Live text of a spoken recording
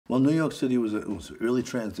Well, New York City was it was an early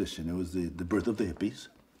transition. It was the birth of the hippies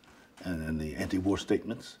and the anti-war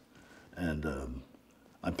statements. And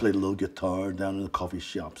I played a little guitar down in the coffee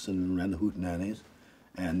shops and ran the hootenannies.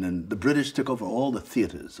 And then the British took over all the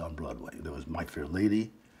theaters on Broadway. There was My Fair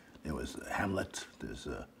Lady, there was Hamlet, there's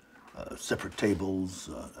Separate Tables.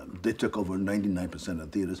 They took over 99% of the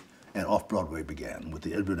theaters, and off-Broadway began with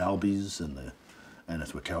the Edward Albees, and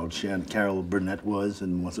that's where Carol Burnett was,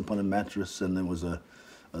 and Once Upon a Mattress, and there was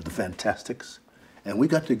the Fantastics. And we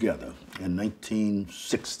got together in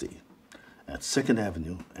 1960 at 2nd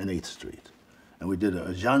Avenue and 8th Street. And we did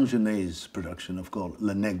a Jean Genet's production called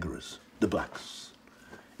Les Negres, The Blacks.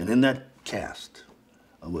 And in that cast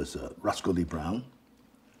was Roscoe Lee Brown,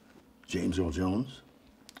 James Earl Jones,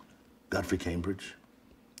 Godfrey Cambridge,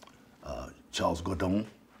 Charles Gordon,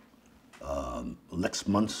 Lex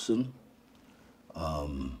Munson,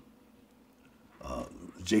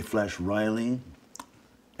 J. Flash Riley,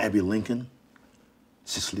 Abby Lincoln,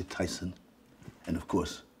 Cicely Tyson, and of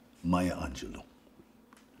course, Maya Angelou.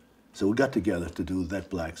 So we got together to do That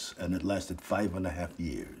Blacks, and it lasted 5.5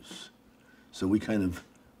 years. So we kind of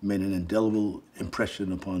made an indelible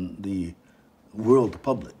impression upon the world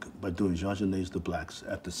public by doing Jean Genet's The Blacks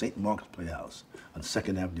at the St. Mark's Playhouse on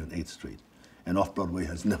 2nd Avenue and 8th Street. And off-Broadway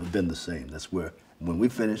has never been the same. That's where, when we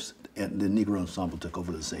finished, the Negro Ensemble took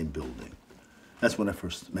over the same building. That's when I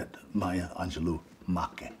first met Maya Angelou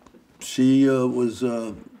Make. She was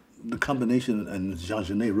the combination, and Jean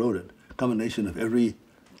Genet wrote it, combination of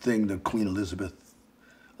everything that Queen Elizabeth,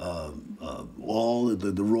 all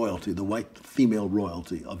the royalty, the white female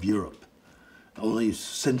royalty of Europe, only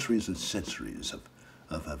centuries and centuries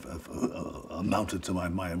have amounted to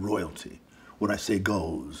my royalty. What I say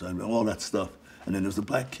goes, and all that stuff. And then there's the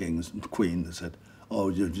black kings, queen, that said,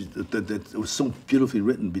 oh, it was so beautifully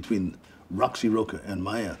written between Roxy Roca and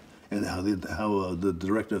Maya, and how the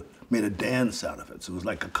director made a dance out of it. So it was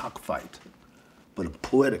like a cockfight, but a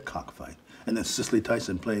poetic cockfight. And then Cicely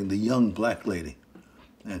Tyson playing the young black lady.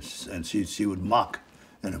 And she would mock,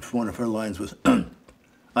 and one of her lines was,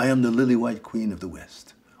 I am the lily-white queen of the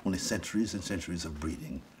West. Only centuries and centuries of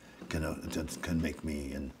breeding can make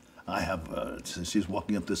me. And I have, she's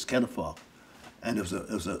walking up this catafalque, and it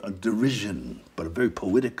was a derision, but a very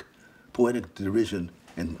poetic derision,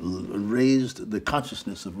 and raised the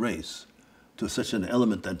consciousness of race to such an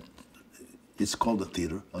element that it's called the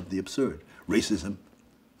theater of the absurd. Racism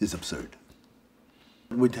is absurd.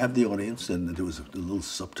 We'd have the audience, and there was a little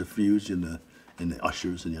subterfuge in the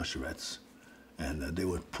ushers and the usherettes, and they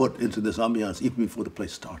were put into this ambiance even before the play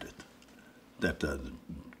started, that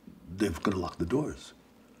they were going to lock the doors.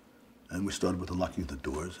 And we started with the locking of the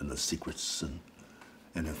doors and the secrets, and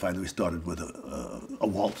then finally we started with a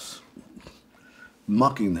waltz,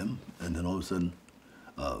 mocking them, and then all of a sudden,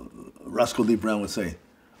 Roscoe Lee Brown would say,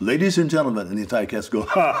 ladies and gentlemen, and the entire cast go,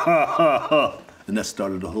 ha, ha, ha, ha, and that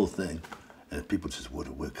started the whole thing. And people just, what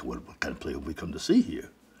kind of play have we come to see here?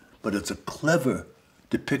 But it's a clever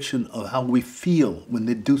depiction of how we feel when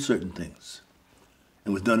they do certain things.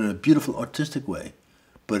 It was done in a beautiful artistic way,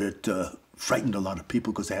 but it frightened a lot of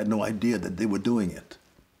people because they had no idea that they were doing it.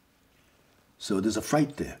 So there's a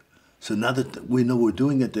fright there. So now that we know we're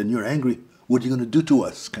doing it, then you're angry, what are you going to do to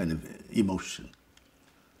us kind of emotion.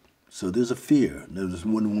 So there's a fear. There was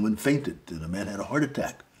one woman fainted, and a man had a heart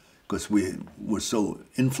attack, because we were so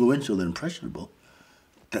influential and impressionable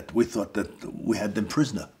that we thought that we had them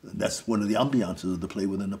prisoner. That's one of the ambiances of the play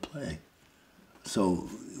within the play. So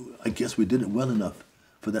I guess we did it well enough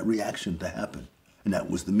for that reaction to happen, and that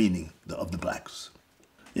was the meaning of the Blacks.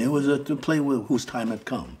 It was a play whose time had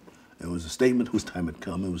come. It was a statement whose time had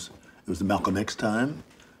come. It was the Malcolm X time.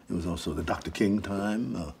 It was also the Dr. King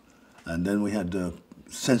time. And then we had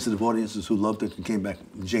sensitive audiences who loved it and came back.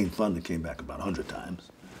 Jane Fonda came back about 100 times.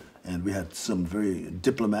 And we had some very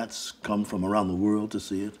diplomats come from around the world to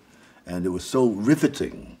see it. And it was so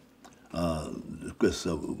riveting, because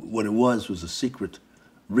what it was a secret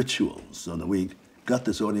ritual, so that we got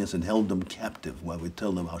this audience and held them captive while we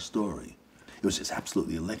tell them our story. It was just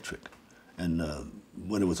absolutely electric. And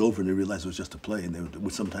when it was over and they realized it was just a play,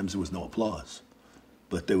 and sometimes there was no applause,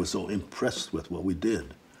 but they were so impressed with what we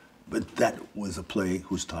did. But that was a play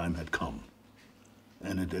whose time had come.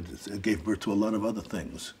 And it gave birth to a lot of other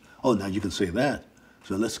things. Oh, now you can say that.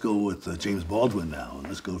 So let's go with James Baldwin now, and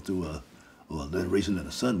let's go to the Raisin in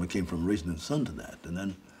the Sun. We came from Raisin in the Sun to that. And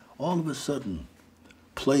then all of a sudden,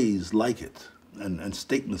 plays like it and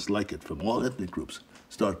statements like it from all ethnic groups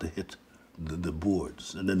started to hit the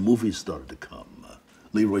boards. And then movies started to come.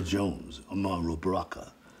 Leroy Jones, Amaro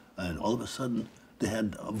Baraka. And all of a sudden, they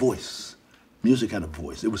had a voice. Music had a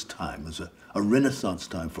voice. It was time. It was a renaissance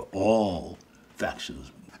time for all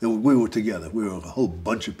factions. We were together. We were a whole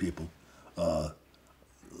bunch of people. There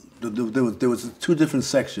was two different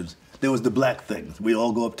sections. There was the black things. We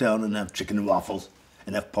all go uptown and have chicken and waffles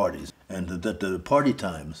and have parties. And the party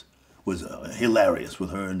times was hilarious with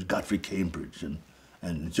her and Godfrey Cambridge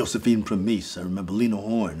and Josephine Premise. I remember Lena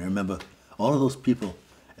Horne. I remember all of those people.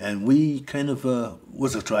 And we kind of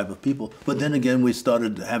was a tribe of people. But then again, we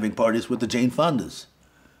started having parties with the Jane Fondas.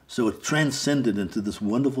 So it transcended into this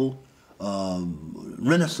wonderful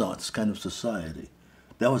Renaissance kind of society.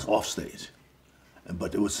 That was offstage.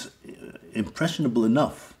 But it was impressionable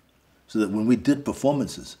enough so that when we did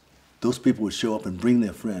performances, those people would show up and bring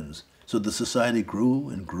their friends. So the society grew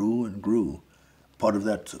and grew and grew. Part of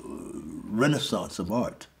that renaissance of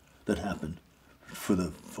art that happened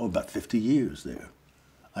for about 50 years there.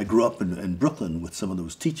 I grew up in Brooklyn with some of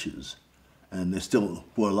those teachers, and they're still,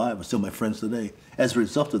 who are alive, are still my friends today, as a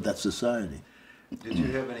result of that society. Did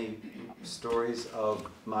you have any stories of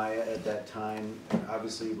Maya at that time?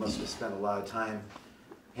 Obviously, you must have spent a lot of time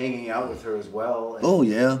hanging out with her as well. Oh,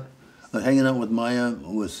 yeah. Hanging out with Maya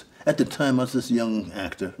was, at the time, I was this young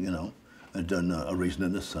actor, you know. I'd done A Raisin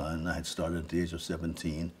in the Sun. I had started at the age of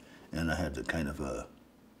 17, and I had a kind of a,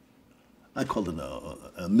 I called it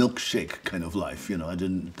a milkshake kind of life, you know. I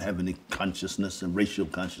didn't have any consciousness and racial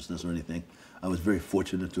consciousness or anything. I was very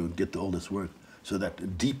fortunate to get all this work. So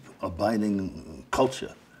that deep, abiding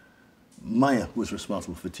culture, Maya was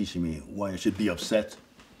responsible for teaching me why I should be upset,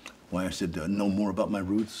 why I should know more about my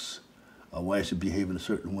roots, why I should behave in a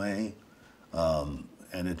certain way.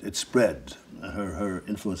 And it spread. Her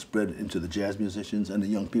influence spread into the jazz musicians and the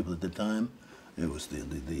young people at the time. It was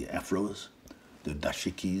the Afros, the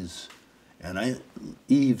dashikis. And I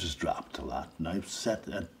eavesdropped a lot, and I sat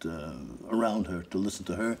around her to listen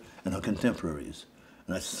to her and her contemporaries.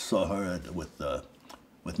 And I saw her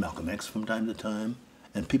with Malcolm X from time to time,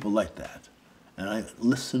 and people like that. And I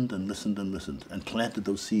listened and listened and listened and planted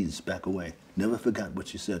those seeds back away. Never forgot what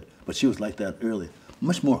she said, but she was like that early.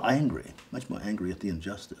 Much more angry at the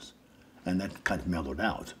injustice. And that kind of mellowed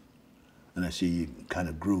out. And as she kind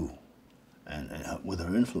of grew, and with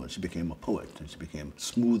her influence, she became a poet, and she became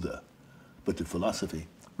smoother. But the philosophy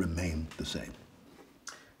remained the same.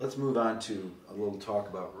 Let's move on to a little talk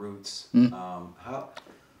about Roots.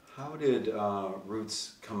 How did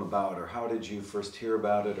Roots come about, or how did you first hear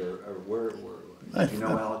about it, or where did you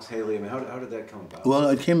know Alex Haley? I mean, how did that come about? Well,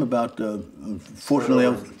 it came about, fortunately,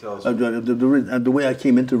 the way I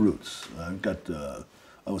came into Roots.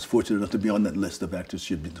 I was fortunate enough to be on that list of actors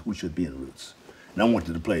who should be in Roots. And I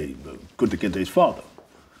wanted to play Kunta Kinte's father.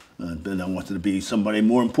 And then I wanted to be somebody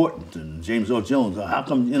more important than James Earl Jones. How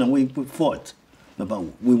come, you know, we fought about,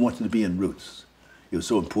 we wanted to be in Roots. It was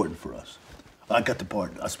so important for us. I got the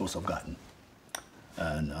part I was supposed to have gotten.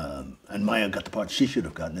 And Maya got the part she should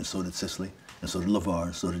have gotten, and so did Cicely, and so did LeVar,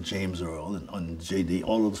 and so did James Earl, and J.D.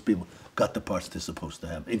 All of those people got the parts they're supposed to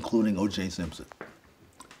have, including O.J. Simpson.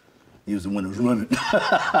 He was the one who was running.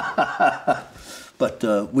 But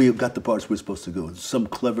we got the parts we were supposed to go. Some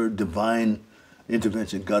clever, divine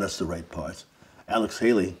intervention got us the right parts. Alex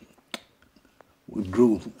Haley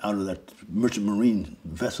grew out of that merchant marine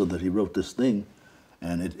vessel that he wrote this thing,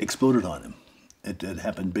 and it exploded on him. It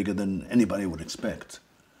happened bigger than anybody would expect.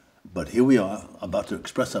 But here we are, about to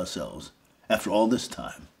express ourselves after all this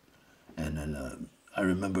time. And then I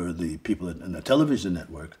remember the people in the television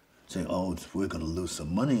network saying, oh, we're going to lose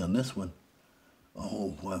some money on this one.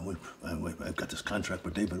 Oh, well, I've got this contract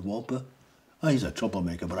with David Wolper. Oh, he's a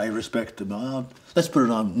troublemaker, but I respect him. Let's put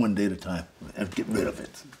it on one day at a time and get rid of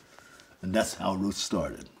it. And that's how Roots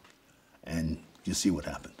started. And you see what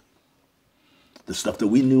happened. The stuff that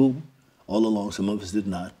we knew all along, some of us did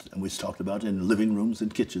not, and we talked about it in living rooms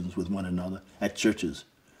and kitchens with one another, at churches.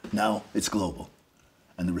 Now it's global.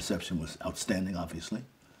 And the reception was outstanding, obviously.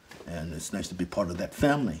 And it's nice to be part of that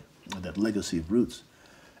family, that legacy of Roots.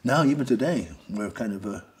 Now, even today, we're kind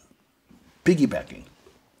of piggybacking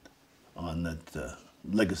on that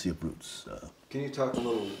legacy of Roots. Can you talk a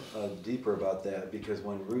little deeper about that? Because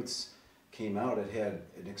when Roots came out, it had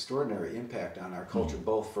an extraordinary impact on our culture,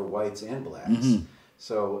 both for whites and blacks. Mm-hmm.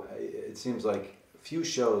 So it seems like few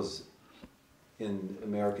shows in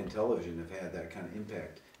American television have had that kind of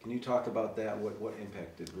impact. Can you talk about that? What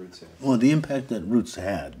impact did Roots have? Well, the impact that Roots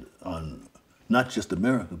had on not just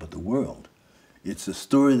America, but the world. It's a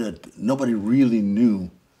story that nobody really knew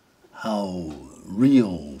how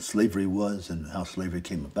real slavery was and how slavery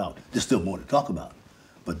came about. There's still more to talk about.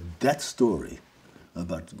 But that story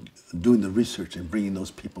about doing the research and bringing those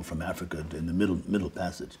people from Africa in the Middle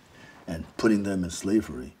Passage and putting them in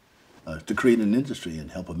slavery to create an industry and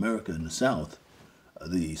help America in the South,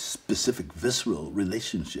 the specific visceral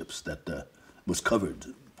relationships that was covered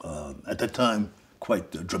at that time,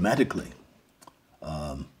 quite dramatically,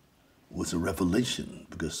 was a revelation,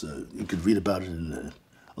 because you could read about it in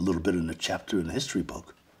a little bit in a chapter in a history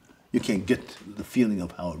book. You can't get the feeling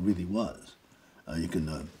of how it really was. You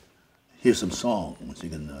can hear some songs, you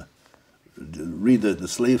can read the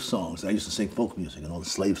slave songs. I used to sing folk music and all the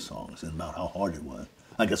slave songs and about how hard it was.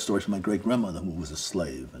 I got stories from my great-grandmother who was a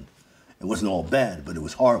slave, and it wasn't all bad, but it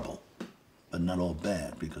was horrible, but not all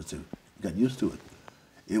bad because you got used to it.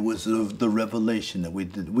 It was the revelation that we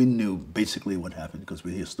did. We knew basically what happened because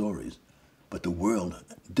we hear stories, but the world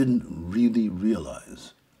didn't really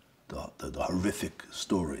realize the horrific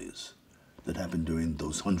stories that happened during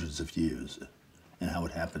those hundreds of years and how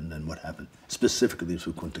it happened and what happened, specifically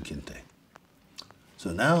through Kunta Kinte.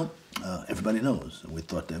 So now everybody knows. We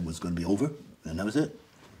thought that was going to be over, and that was it.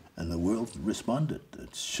 And the world responded.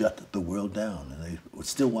 It shut the world down, and they would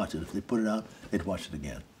still watch it. If they put it out, they'd watch it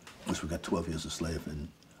again. Of course, we've got 12 Years a Slave and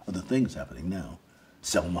other things happening now.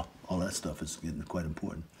 Selma, all that stuff is getting quite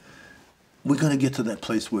important. We're going to get to that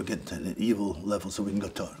place where we get to an evil level so we can go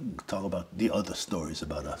talk about the other stories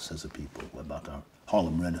about us as a people, about our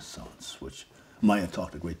Harlem Renaissance, which Maya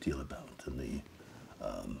talked a great deal about, and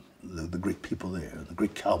the great people there, the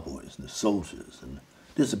great cowboys and the soldiers. And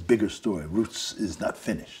there's a bigger story. Roots is not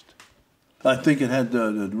finished. I think it had,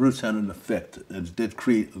 the Roots had an effect. It did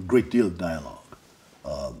create a great deal of dialogue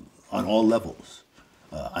on all levels.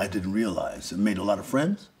 I didn't realize. It made a lot of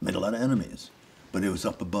friends, made a lot of enemies, but it was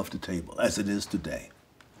up above the table, as it is today.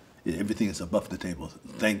 Everything is above the table.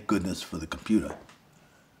 Thank goodness for the computer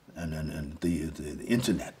and the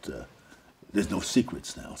internet. There's no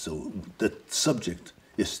secrets now. So the subject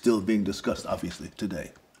is still being discussed, obviously,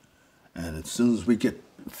 today. And as soon as we get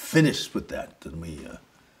finished with that, and we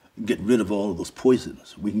get rid of all of those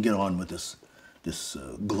poisons, we can get on with this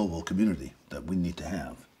global community that we need to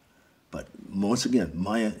have. But once again,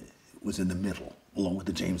 Maya was in the middle, along with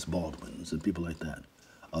the James Baldwins and people like that,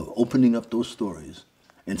 of opening up those stories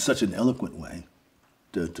in such an eloquent way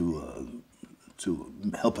to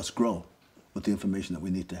help us grow with the information that we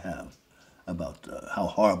need to have about how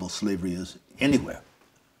horrible slavery is anywhere.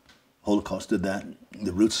 Holocaust did that,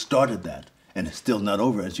 the Roots started that, and it's still not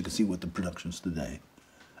over, as you can see with the productions today.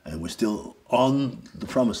 And we're still on the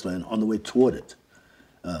promised land, on the way toward it,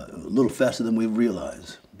 a little faster than we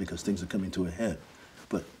realize, because things are coming to a head.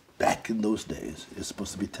 But back in those days, it's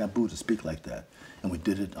supposed to be taboo to speak like that, and we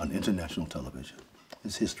did it on international television.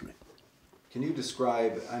 It's history. Can you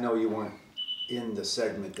describe, I know you weren't in the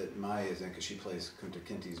segment that Maya is in, because she plays Kunta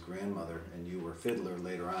Kinte's grandmother, and you were Fiddler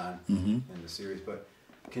later on in the series, but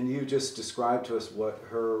can you just describe to us what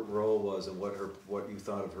her role was and what you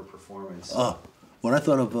thought of her performance? When I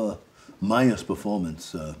thought of Maya's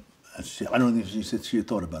performance, I don't think she said she had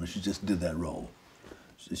thought about it. She just did that role.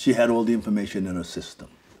 She had all the information in her system,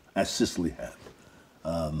 as Cicely had.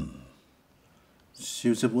 She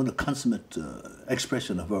was a consummate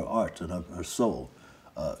expression of her art and of her soul,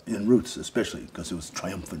 in Roots especially, because it was a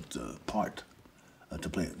triumphant part to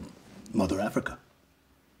play Mother Africa.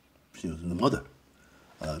 She was the mother.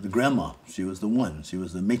 The grandma, she was the one. She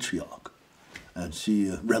was the matriarch. And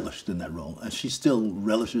she relished in that role. And she still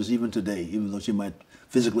relishes even today, even though she might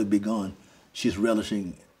physically be gone. She's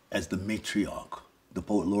relishing as the matriarch, the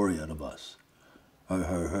poet laureate of us.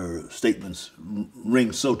 Her statements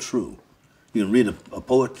ring so true. You can read a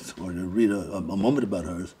poet or you read a moment about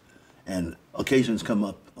hers, and occasions come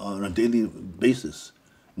up on a daily basis.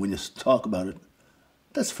 When you talk about it,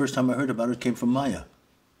 that's the first time I heard about it came from Maya.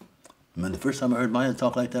 I mean, the first time I heard Maya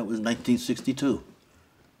talk like that was 1962.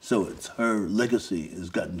 So her legacy has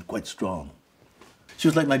gotten quite strong. She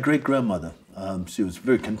was like my great-grandmother. She was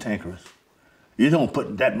very cantankerous. You don't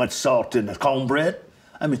put that much salt in the cornbread.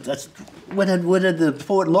 I mean, that's, where did the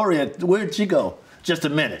poet laureate, where'd she go? Just a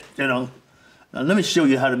minute, you know. Now, let me show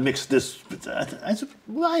you how to mix this. I said,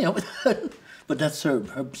 why? But that's her.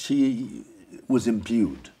 She was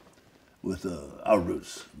imbued with our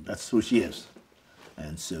roots. That's who she is.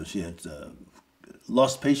 And so she had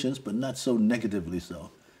lost patience, but not so negatively so.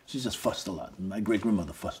 She just fussed a lot. My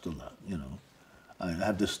great-grandmother fussed a lot, you know. I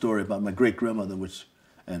have this story about my great-grandmother,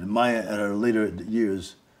 and Maya at her later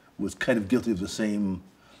years was kind of guilty of the same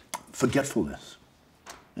forgetfulness.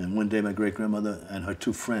 And one day my great-grandmother and her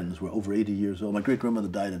two friends were over 80 years old. My great-grandmother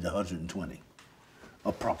died at 120,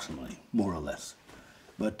 approximately, more or less.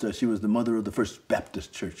 But she was the mother of the First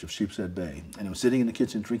Baptist Church of Sheepshead Bay. And I was sitting in the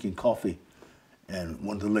kitchen drinking coffee, and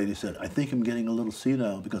one of the ladies said, I think I'm getting a little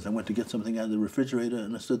senile because I went to get something out of the refrigerator,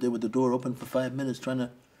 and I stood there with the door open for 5 minutes trying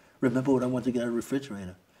to remember what I wanted to get out of the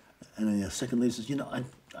refrigerator. And the second lady says, you know,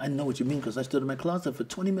 I know what you mean because I stood in my closet for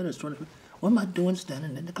 20 minutes. What am I doing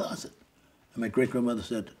standing in the closet? And my great-grandmother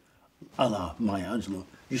said, a la Maya Angelou,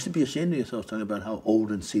 you should be ashamed of yourself talking about how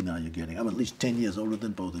old and senile you're getting. I'm at least 10 years older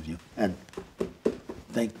than both of you. And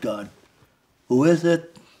thank God. Who is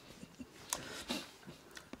it?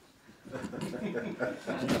 That's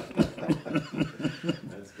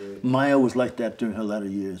great. Maya was like that during her latter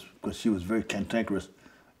years because she was very cantankerous.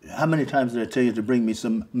 How many times did I tell you to bring me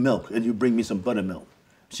some milk and you bring me some buttermilk?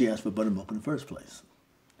 She asked for buttermilk in the first place.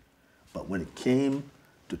 But when it came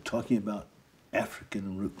to talking about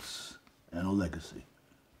African roots and a legacy,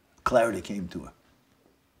 clarity came to her.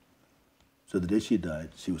 So the day she died,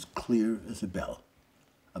 she was clear as a bell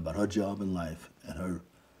about her job in life and her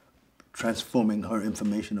transforming her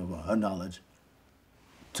information of her knowledge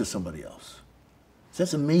to somebody else. So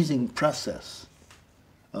that's an amazing process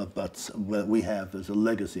about what we have as a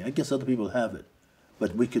legacy. I guess other people have it,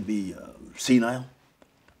 but we could be senile,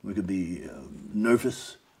 we could be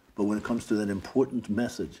nervous, but when it comes to that important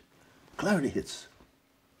message, clarity hits.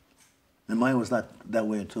 And Maya was not that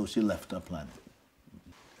way until she left our planet.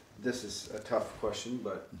 This is a tough question,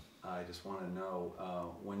 but I just want to know,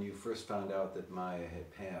 when you first found out that Maya had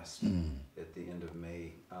passed at the end of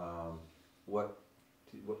May, what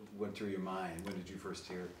went through your mind? When did you first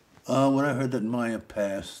hear it? When I heard that Maya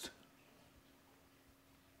passed,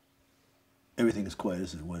 everything as quiet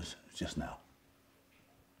as it was just now.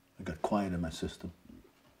 I got quiet in my system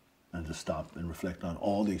and to stop and reflect on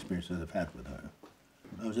all the experiences I've had with her.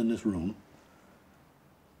 I was in this room,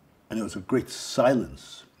 and there was a great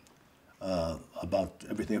silence about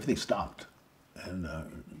everything. Everything stopped, and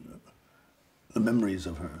the memories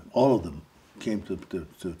of her, all of them, came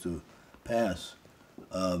to pass.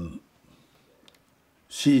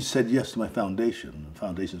 She said yes to my foundation. The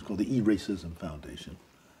foundation is called the E-Racism Foundation.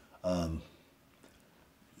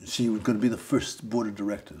 She was going to be the first board of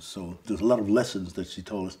directors, so there's a lot of lessons that she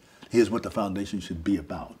told us. Here's what the foundation should be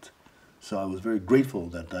about. So I was very grateful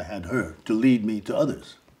that I had her to lead me to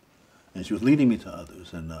others. And she was leading me to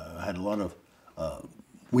others, and I had a lot of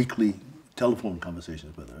weekly telephone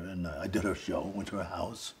conversations with her, and I did her show, went to her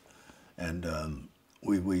house, and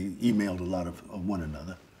we emailed a lot of one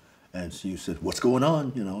another. And she said, what's going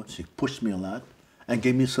on? You know, she pushed me a lot and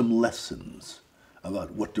gave me some lessons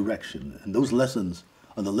about what direction. And those lessons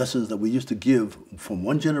are the lessons that we used to give from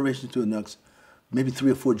one generation to the next, maybe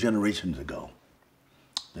 3 or 4 generations ago.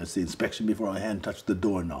 That's the inspection before our hand touched the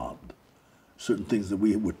doorknob. Certain things that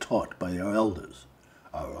we were taught by our elders.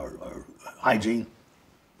 Our hygiene,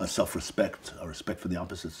 our self-respect, our respect for the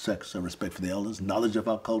opposite sex, our respect for the elders, knowledge of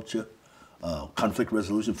our culture, conflict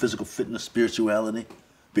resolution, physical fitness, spirituality,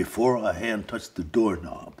 before our hand touched the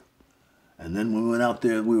doorknob. And then when we went out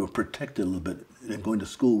there, we were protected a little bit in going to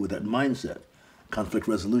school with that mindset. Conflict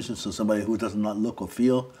resolution, so somebody who does not look or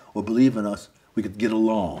feel or believe in us, we could get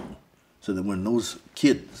along. So that when those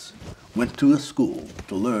kids went to a school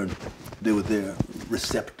to learn, they were there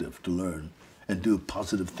receptive to learn and do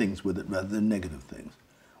positive things with it rather than negative things.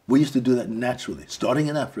 We used to do that naturally, starting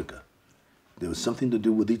in Africa. There was something to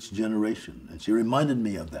do with each generation, and she reminded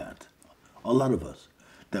me of that, a lot of us,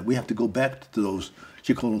 that we have to go back to those,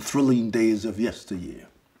 she called them thrilling days of yesteryear,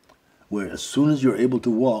 where as soon as you're able to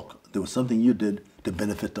walk, there was something you did to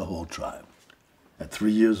benefit the whole tribe. At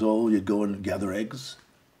 3 years old, you'd go and gather eggs,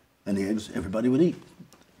 and the eggs everybody would eat.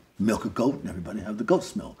 Milk a goat, and everybody have the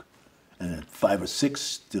goat's milk. And at 5 or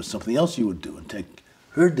 6, there's something else you would do, and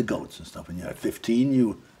herd the goats and stuff. And at 15,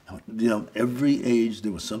 you know, every age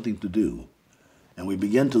there was something to do. And we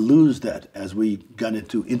began to lose that as we got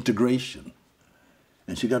into integration.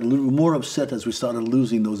 And she got a little more upset as we started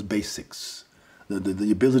losing those basics.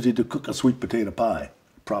 The ability to cook a sweet potato pie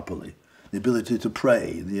properly, the ability to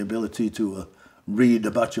pray, the ability to read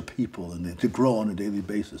about your people and to grow on a daily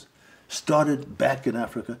basis. Started back in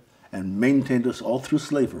Africa and maintained us all through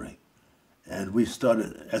slavery. And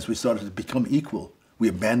as we started to become equal, we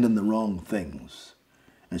abandoned the wrong things.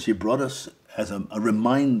 And she brought us as a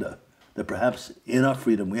reminder that perhaps in our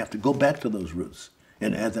freedom we have to go back to those roots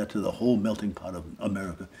and add that to the whole melting pot of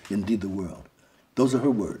America, indeed the world. Those are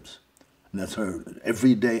her words, and that's her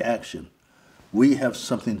everyday action. We have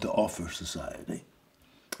something to offer society,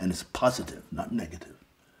 and it's positive, not negative.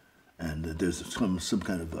 And there's some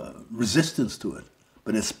kind of resistance to it.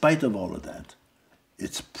 But in spite of all of that,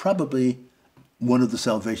 it's probably one of the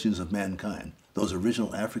salvations of mankind, those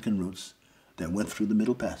original African roots that went through the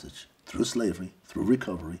Middle Passage, through slavery, through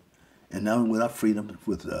recovery, and now with our freedom,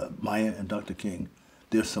 with Maya and Dr. King,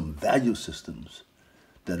 there's some value systems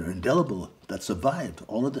that are indelible, that survived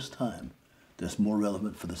all of this time, that's more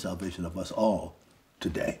relevant for the salvation of us all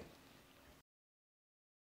today.